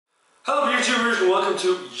YouTubers, and welcome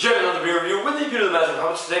to yet another beer review with the Imperial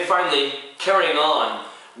House. Today, finally carrying on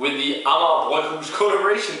with the Amager Bryghus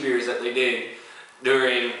collaboration beers that they did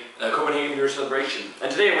during Copenhagen Beer Celebration. And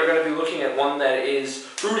today we're going to be looking at one that is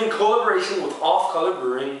brewed in collaboration with Off Color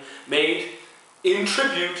Brewing, made in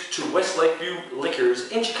tribute to West Lakeview Liquors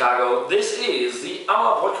in Chicago. This is the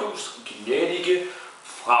Amager Bryghus Gnädige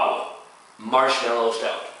Frau Marshmallow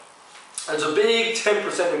Stout. It's a big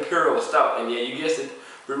 10% Imperial Stout, and yeah, you guessed it,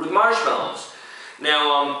 brewed with marshmallows.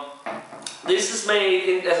 Now, this is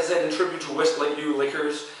made, as I said, in tribute to West Lakeview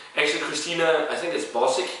Liquors. Actually, Christina, I think it's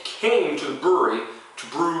Bosick, came to the brewery to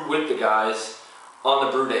brew with the guys on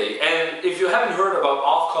the brew day. And if you haven't heard about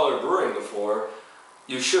Off Color Brewing before,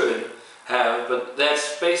 you should have, but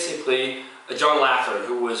that's basically John Laffer,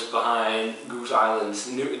 who was behind Goose Island's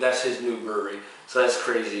that's his new brewery. So that's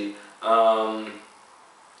crazy.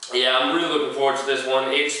 Yeah, I'm really looking forward to this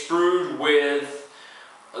one. It's brewed with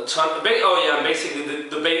a ton of, basically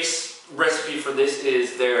the base recipe for this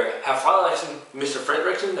is their Herr-Fräulein Mr.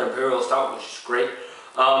 Fredrickson, their Imperial Stout, which is great.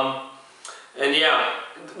 And yeah,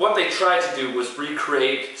 what they tried to do was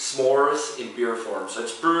recreate s'mores in beer form. So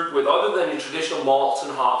it's brewed with, other than your traditional malts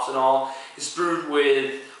and hops and all, it's brewed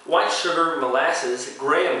with white sugar, molasses,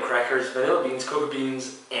 graham crackers, vanilla beans, cocoa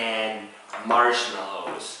beans, and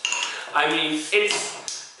marshmallows. I mean,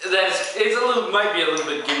 might be a little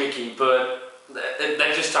bit gimmicky, but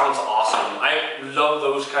that just sounds awesome. I love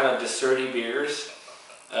those kind of desserty beers.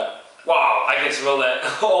 Wow, I can smell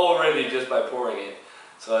that already just by pouring it.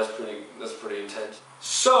 So that's pretty intense.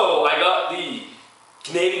 So I got the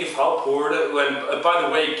Gnädige Frau poured. By the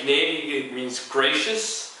way, gnädige means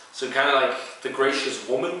gracious, so kind of like the gracious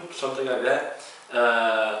woman, something like that.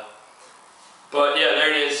 But yeah,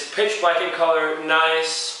 there it is. Pitch black in color,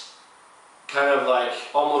 nice. Kind of like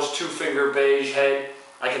almost two-finger beige head.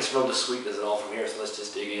 I can smell the sweetness and all from here, so let's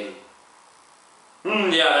just dig in.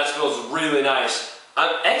 Yeah, that smells really nice.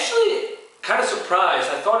 I'm actually kind of surprised.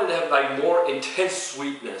 I thought it'd have like more intense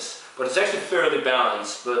sweetness, but it's actually fairly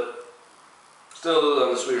balanced, but still a little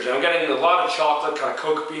on the sweeter side. I'm getting a lot of chocolate, kind of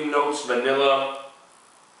cocoa bean notes, vanilla.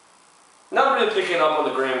 Not really picking up on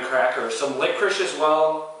the graham cracker. Some licorice as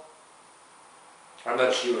well. I'm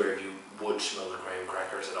not sure if you would smell the graham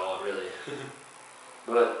crackers at all, really.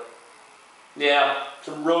 But yeah,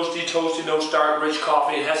 some roasty, toasty notes, dark, rich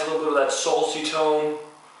coffee. It has a little bit of that salty tone,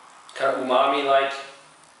 kind of umami-like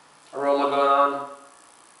aroma going on.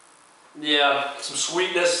 Yeah, some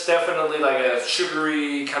sweetness, definitely like a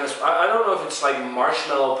sugary kind of. I don't know if it's like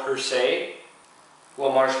marshmallow per se.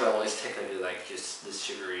 Well, marshmallow is technically like just this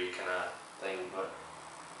sugary kind of thing, but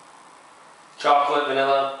chocolate,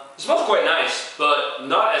 vanilla. It smells quite nice, but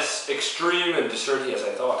not as extreme and desserty as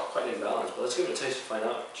I thought. Quite in balance, but let's give it a taste to find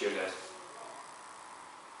out. Cheers, guys.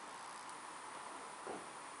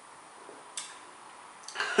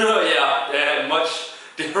 yeah, much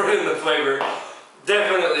different in the flavor.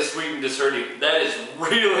 Definitely sweet and desserty. That is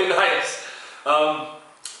really nice. I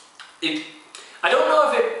don't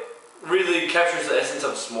know if it really captures the essence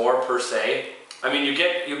of s'more per se. I mean, you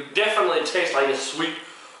definitely taste like a sweet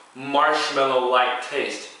marshmallow-like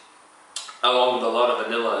taste, along with a lot of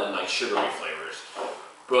vanilla and like sugary flavors.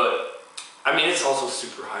 But I mean, it's also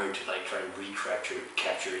super hard to like try and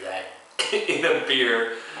capture that in a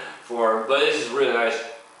beer form. But this is really nice.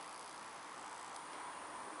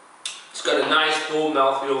 It's got a nice full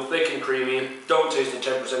mouthfeel, thick and creamy. Don't taste the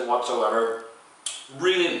 10% whatsoever.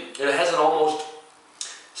 Really, it has an almost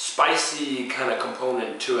spicy kind of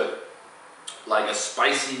component to it, like a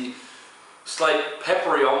spicy, slight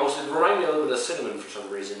peppery almost. It reminds me a little bit of cinnamon for some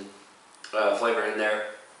reason. Flavor in there.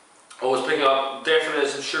 I was picking up definitely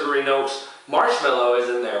some sugary notes. Marshmallow is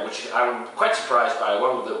in there, which I'm quite surprised by.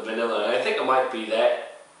 One with the vanilla, and I think it might be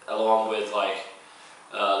that, along with like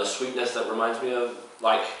the sweetness that reminds me of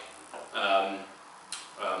like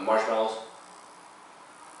marshmallows.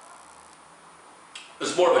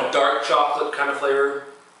 There's more of a dark chocolate kind of flavor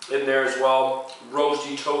in there as well.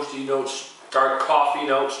 Roasty, toasty notes, dark coffee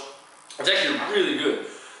notes. It's actually really good,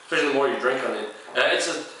 especially the more you drink on it. It's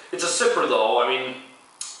a sipper though. I mean,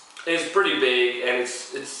 it's pretty big, and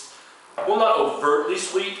it's well, not overtly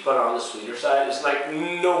sweet, but on the sweeter side. It's like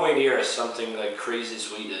nowhere near as something like crazy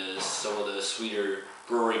sweet as some of the sweeter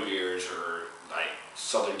brewery beers or like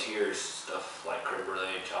Southern Tiers stuff like creme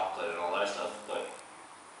brulee, chocolate, and all that stuff. But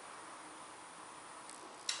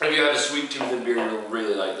if you have a sweet tooth in beer, you'll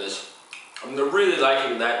really like this. I'm really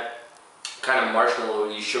liking that kind of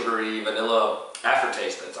marshmallowy, sugary, vanilla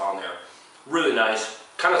aftertaste that's on there. Really nice.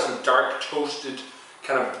 Kind of some dark toasted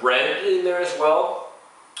kind of bread in there as well.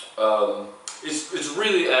 It's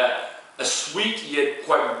really a sweet yet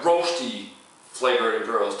quite roasty flavored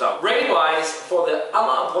Imperial Stout. Rating wise, for the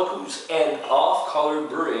Amager Bryghus and off-color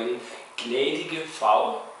brewing, Gnädige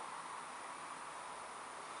Frau,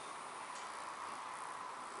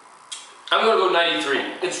 I'm gonna go 93.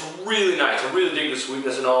 It's really nice. I really dig the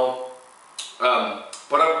sweetness and all.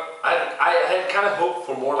 But I had kind of hoped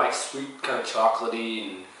for more like sweet, kind of chocolatey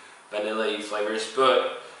and vanilla-y flavors,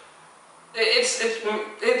 but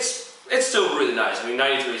it's still really nice. I mean,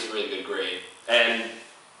 93 is a really good grade, and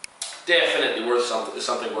definitely worth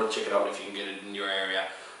something worth checking out if you can get it in your area.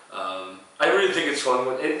 I really think it's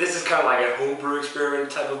fun. This is kind of like a homebrew experiment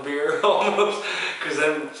type of beer almost, because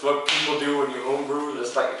then it's what people do when you homebrew.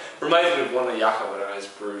 It's like reminds me of one of Jacob's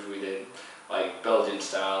brews we did, like Belgian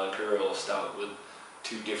style Imperial Stout with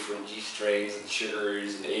 2 different yeast strains and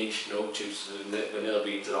sugars and aged oak chips and vanilla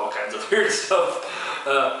beans and all kinds of weird stuff.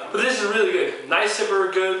 But this is really good. Nice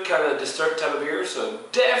sipper, good kind of dessert type of beer. So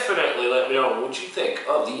definitely let me know what you think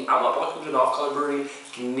of the Amager Bryghus and off-color brewing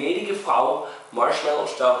Gnädige Frau Marshmallow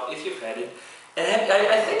Stout if you've had it. And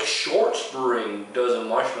I think Shorts Brewing does a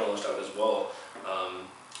marshmallow stout as well.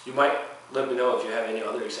 You might let me know if you have any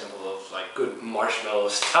other example of like good marshmallow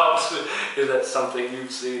stouts, if that's something you've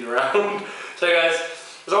seen around. So guys,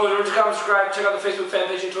 as always, remember to comment, subscribe, check out the Facebook fan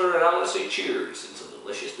page and Twitter, and I'm going to say cheers. It's a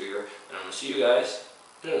delicious beer, and I'm going to see you guys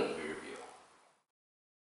in another beer.